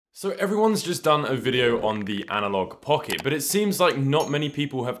So everyone's just done a video on the Analogue Pocket, but it seems like not many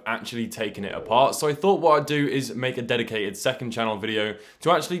people have actually taken it apart. So I thought what I'd do is make a dedicated second channel video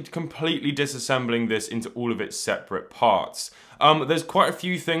to actually completely disassembling this into all of its separate parts. There's quite a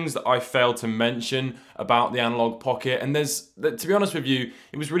few things that I failed to mention about the Analogue Pocket, and to be honest with you,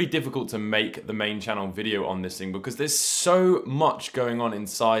 it was really difficult to make the main channel video on this thing because there's so much going on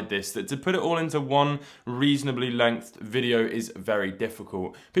inside this that to put it all into one reasonably length video is very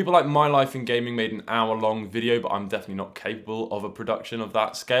difficult. People like My Life in Gaming made an hour-long video, but I'm definitely not capable of a production of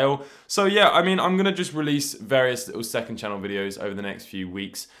that scale. So yeah, I mean, I'm gonna just release various little second channel videos over the next few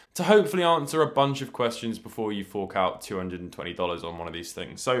weeks to hopefully answer a bunch of questions before you fork out $220 on one of these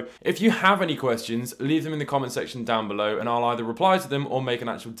things. So if you have any questions, leave them in the comment section down below and I'll either reply to them or make an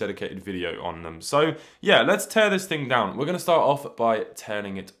actual dedicated video on them. So yeah, let's tear this thing down. We're gonna start off by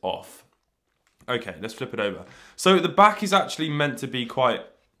tearing it off. Okay, let's flip it over. So the back is actually meant to be quite...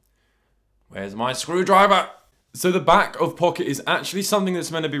 Where's my screwdriver? So the back of Pocket is actually something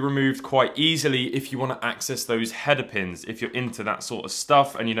that's meant to be removed quite easily if you want to access those header pins, if you're into that sort of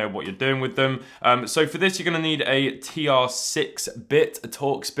stuff and you know what you're doing with them. So for this, you're going to need a TR6 bit, a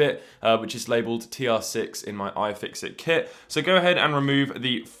Torx bit, which is labeled TR6 in my iFixit kit. So go ahead and remove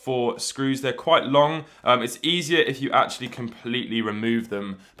the 4 screws. They're quite long. It's easier if you actually completely remove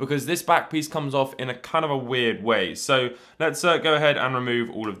them because this back piece comes off in a kind of a weird way. So let's go ahead and remove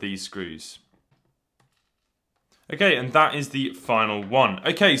all of these screws. Okay, and that is the final one.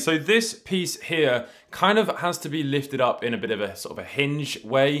 Okay, so this piece here kind of has to be lifted up in a bit of a sort of a hinge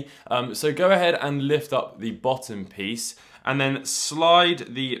way. So go ahead and lift up the bottom piece and then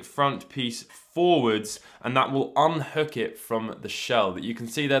slide the front piece forwards and that will unhook it from the shell. That you can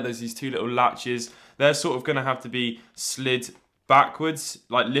see there's these 2 little latches. They're sort of gonna have to be slid backwards,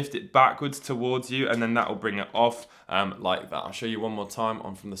 like lift it backwards towards you and then that will bring it off like that. I'll show you one more time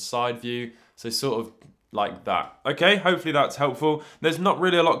on from the side view. So sort of like that. Okay, hopefully that's helpful. There's not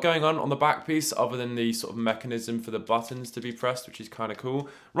really a lot going on the back piece other than the sort of mechanism for the buttons to be pressed, which is kind of cool.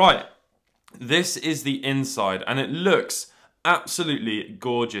 Right, this is the inside and it looks absolutely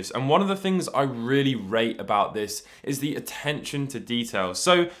gorgeous. And one of the things I really rate about this is the attention to detail.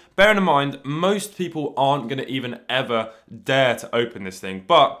 So bearing in mind, most people aren't gonna even ever dare to open this thing,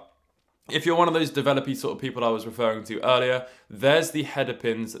 but if you're one of those developy sort of people I was referring to earlier, there's the header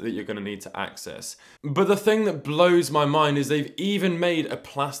pins that you're going to need to access. But the thing that blows my mind is they've even made a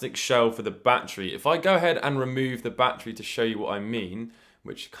plastic shell for the battery. If I go ahead and remove the battery to show you what I mean,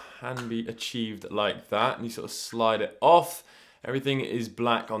 which can be achieved like that, and you sort of slide it off, everything is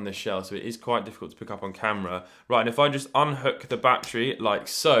black on the shell, so it is quite difficult to pick up on camera. Right, and if I just unhook the battery like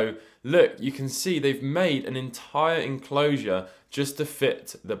so, look, you can see they've made an entire enclosure just to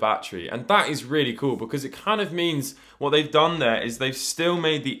fit the battery. And that is really cool because it kind of means what they've done there is they've still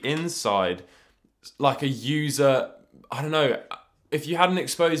made the inside like a user, I don't know, if you had an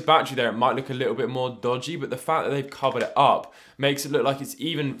exposed battery there, it might look a little bit more dodgy, but the fact that they've covered it up makes it look like it's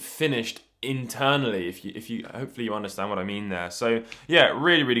even finished internally, if you hopefully you understand what I mean there. So yeah,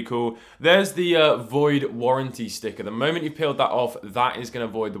 really, really cool. There's the void warranty sticker. The moment you peeled that off, that is going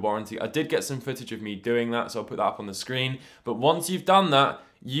to void the warranty. I did get some footage of me doing that, so I'll put that up on the screen. But once you've done that,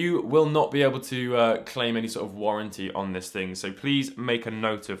 you will not be able to claim any sort of warranty on this thing. So please make a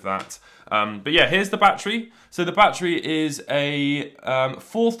note of that. But yeah, here's the battery. So the battery is a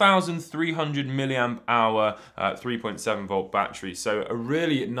 4,300 milliamp hour 3.7 volt battery. So a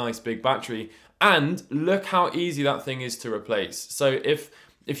really nice big battery. And look how easy that thing is to replace. So if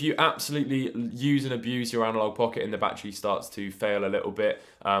you absolutely use and abuse your Analogue Pocket and the battery starts to fail a little bit,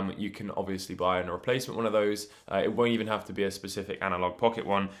 you can obviously buy a replacement one of those. It won't even have to be a specific Analogue Pocket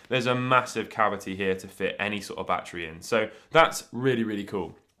one. There's a massive cavity here to fit any sort of battery in. So that's really, really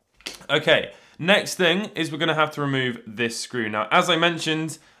cool. Okay, next thing is we're going to have to remove this screw. Now, as I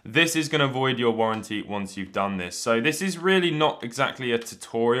mentioned, this is going to void your warranty once you've done this. So this is really not exactly a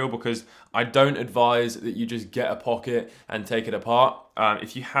tutorial because I don't advise that you just get a Pocket and take it apart.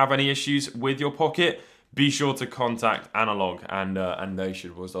 If you have any issues with your Pocket, be sure to contact Analogue and they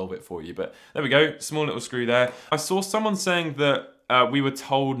should resolve it for you. But there we go, small little screw there. I saw someone saying that we were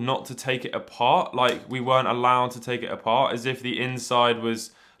told not to take it apart, like we weren't allowed to take it apart, as if the inside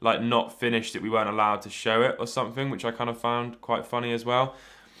was like not finished, that we weren't allowed to show it or something, which I kind of found quite funny as well.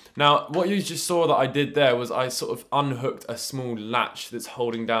 Now, what you just saw that I did there was I sort of unhooked a small latch that's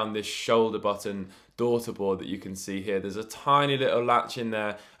holding down this shoulder button daughter board that you can see here. There's a tiny little latch in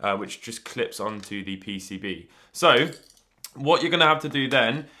there which just clips onto the PCB. So what you're going to have to do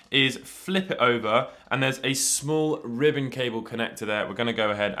then is flip it over and there's a small ribbon cable connector there. We're going to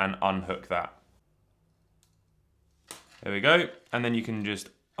go ahead and unhook that. There we go. And then you can just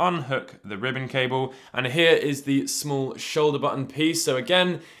unhook the ribbon cable, and here is the small shoulder button piece. So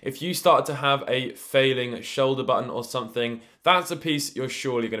again, if you start to have a failing shoulder button or something, that's a piece you're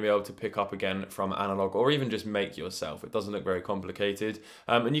surely going to be able to pick up again from Analogue, or even just make yourself. It doesn't look very complicated.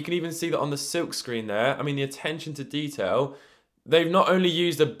 And you can even see that on the silk screen there, I mean, the attention to detail, they've not only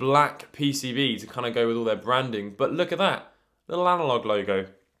used a black PCB to kind of go with all their branding, but look at that, little Analogue logo.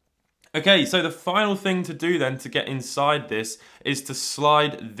 Okay, so the final thing to do then to get inside this is to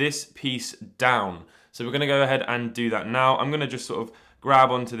slide this piece down. So we're going to go ahead and do that now. I'm going to just sort of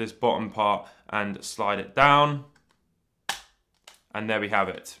grab onto this bottom part and slide it down. And there we have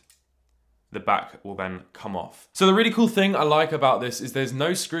it. The back will then come off. So the really cool thing I like about this is there's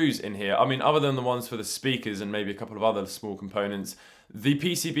no screws in here. I mean, other than the ones for the speakers and maybe a couple of other small components, the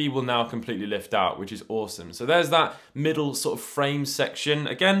PCB will now completely lift out, which is awesome. So there's that middle sort of frame section.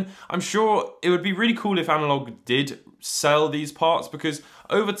 Again, I'm sure it would be really cool if Analogue did sell these parts, because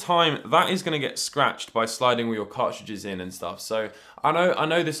over time that is going to get scratched by sliding all your cartridges in and stuff. So I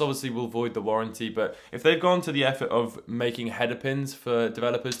know this obviously will void the warranty, but if they've gone to the effort of making header pins for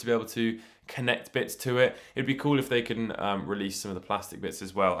developers to be able to connect bits to it, it'd be cool if they can release some of the plastic bits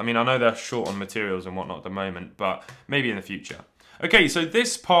as well. I mean, I know they're short on materials and whatnot at the moment, but maybe in the future. Okay, so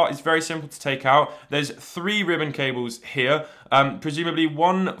this part is very simple to take out. There's 3 ribbon cables here, presumably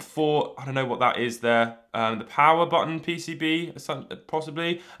one for, I don't know what that is there, the power button PCB,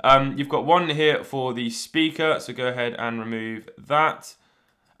 possibly. You've got one here for the speaker, so go ahead and remove that.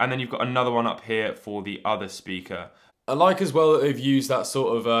 And then you've got another one up here for the other speaker. I like as well that they've used that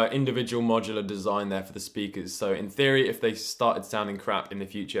sort of individual modular design there for the speakers. So in theory, if they started sounding crap in the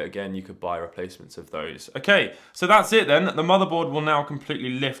future, again, you could buy replacements of those. Okay, so that's it then. The motherboard will now completely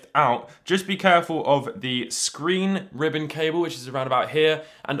lift out. Just be careful of the screen ribbon cable, which is around about here.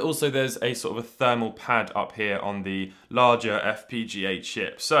 And also there's a sort of a thermal pad up here on the larger FPGA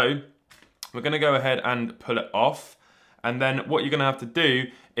chip. So we're gonna go ahead and pull it off. And then what you're gonna have to do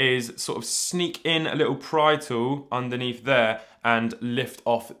is sort of sneak in a little pry tool underneath there and lift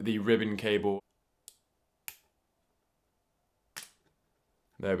off the ribbon cable.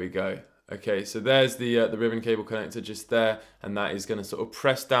 There we go. Okay, so there's the ribbon cable connector just there, and that is going to sort of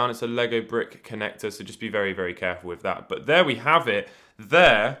press down. It's a Lego brick connector, so just be very, very careful with that. But there we have it.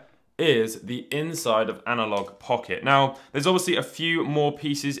 There is the inside of Analogue Pocket. Now, there's obviously a few more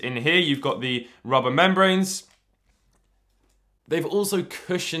pieces in here. You've got the rubber membranes. They've also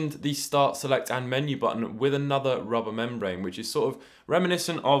cushioned the start, select and menu button with another rubber membrane, which is sort of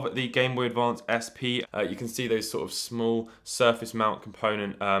reminiscent of the Game Boy Advance SP. You can see those sort of small surface mount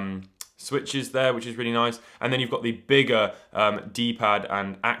component switches there, which is really nice. And then you've got the bigger D-pad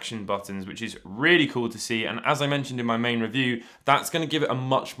and action buttons, which is really cool to see. And as I mentioned in my main review, that's going to give it a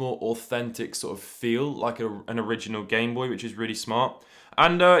much more authentic sort of feel, like an original Game Boy, which is really smart.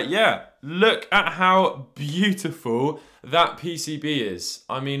 And yeah, look at how beautiful that PCB is.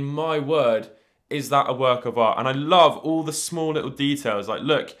 I mean, my word, is that a work of art? And I love all the small little details. Like,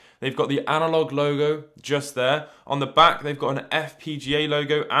 look, they've got the Analogue logo just there. On the back, they've got an FPGA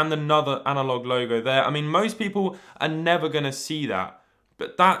logo and another Analogue logo there. I mean, most people are never going to see that.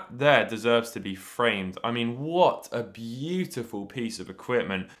 But that there deserves to be framed. I mean, what a beautiful piece of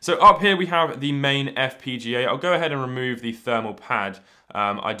equipment. So up here we have the main FPGA. I'll go ahead and remove the thermal pad.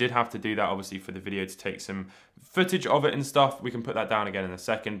 I did have to do that obviously for the video to take some footage of it and stuff. We can put that down again in a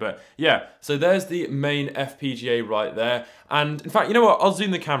second. But yeah, so there's the main FPGA right there. And in fact, you know what? I'll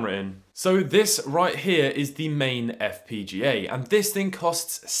zoom the camera in. So this right here is the main FPGA, and this thing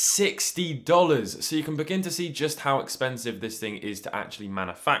costs $60. So you can begin to see just how expensive this thing is to actually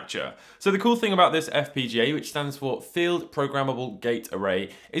manufacture. So the cool thing about this FPGA, which stands for Field Programmable Gate Array,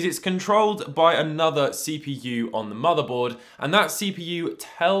 is it's controlled by another CPU on the motherboard, and that CPU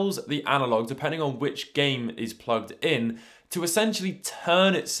tells the Analogue, depending on which game is plugged in, to essentially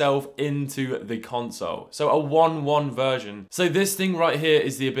turn itself into the console. So a 1-1 version. So this thing right here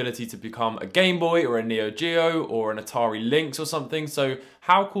is the ability to become a Game Boy or a Neo Geo or an Atari Lynx or something. So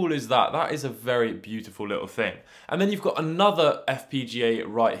how cool is that? That is a very beautiful little thing. And then you've got another FPGA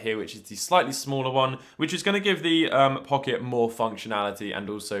right here, which is the slightly smaller one, which is going to give the Pocket more functionality. And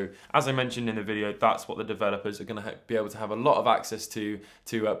also, as I mentioned in the video, that's what the developers are going to be able to have a lot of access to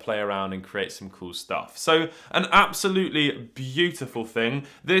play around and create some cool stuff. So an absolutely beautiful thing.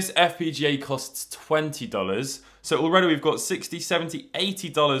 This FPGA costs $20. So already we've got $60, $70,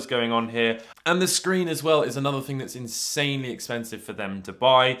 $80 going on here. And the screen as well is another thing that's insanely expensive for them to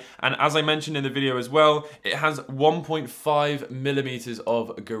buy. And as I mentioned in the video as well, it has 1.5 millimeters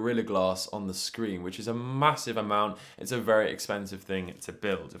of Gorilla Glass on the screen, which is a massive amount. It's a very expensive thing to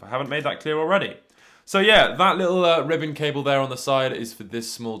build, if I haven't made that clear already. So yeah, that little ribbon cable there on the side is for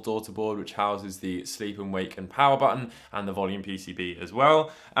this small daughter board, which houses the sleep and wake and power button and the volume PCB as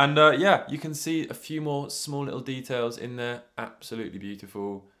well. And yeah, you can see a few more small little details in there. Absolutely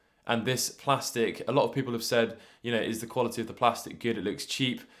beautiful. And this plastic, a lot of people have said, you know, is the quality of the plastic good? It looks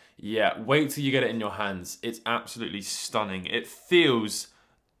cheap. Yeah, wait till you get it in your hands. It's absolutely stunning. It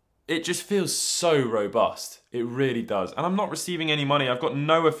just feels so robust. It really does. And I'm not receiving any money. I've got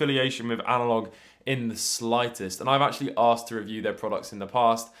no affiliation with Analogue in the slightest. And I've actually asked to review their products in the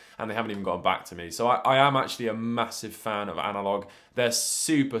past and they haven't even gotten back to me. So I am actually a massive fan of Analogue. They're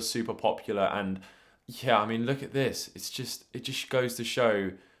super, super popular. And yeah, I mean, look at this. It just goes to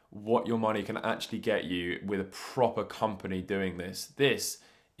show what your money can actually get you with a proper company doing this. This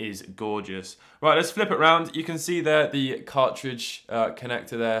is gorgeous. Right, let's flip it around. You can see there the cartridge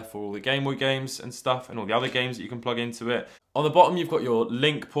connector there for all the Game Boy games and stuff and all the other games that you can plug into it. On the bottom, you've got your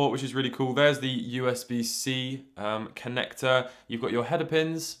link port, which is really cool. There's the USB-C connector. You've got your header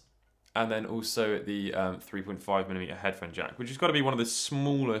pins and then also the 3.5mm headphone jack, which has got to be one of the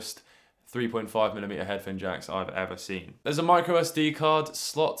smallest 3.5mm headphone jacks I've ever seen. There's a micro SD card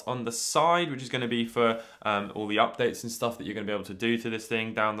slot on the side, which is going to be for all the updates and stuff that you're going to be able to do to this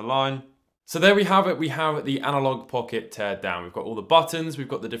thing down the line. So there we have it. We have the Analogue Pocket Teardown. We've got all the buttons, we've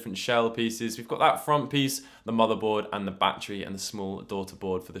got the different shell pieces, we've got that front piece, the motherboard and the battery and the small daughter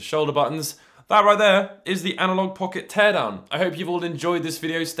board for the shoulder buttons. That right there is the Analogue Pocket Teardown. I hope you've all enjoyed this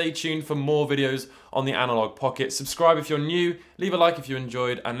video. Stay tuned for more videos on the Analogue Pocket. Subscribe if you're new, leave a like if you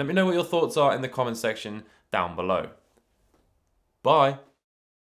enjoyed, and let me know what your thoughts are in the comment section down below. Bye.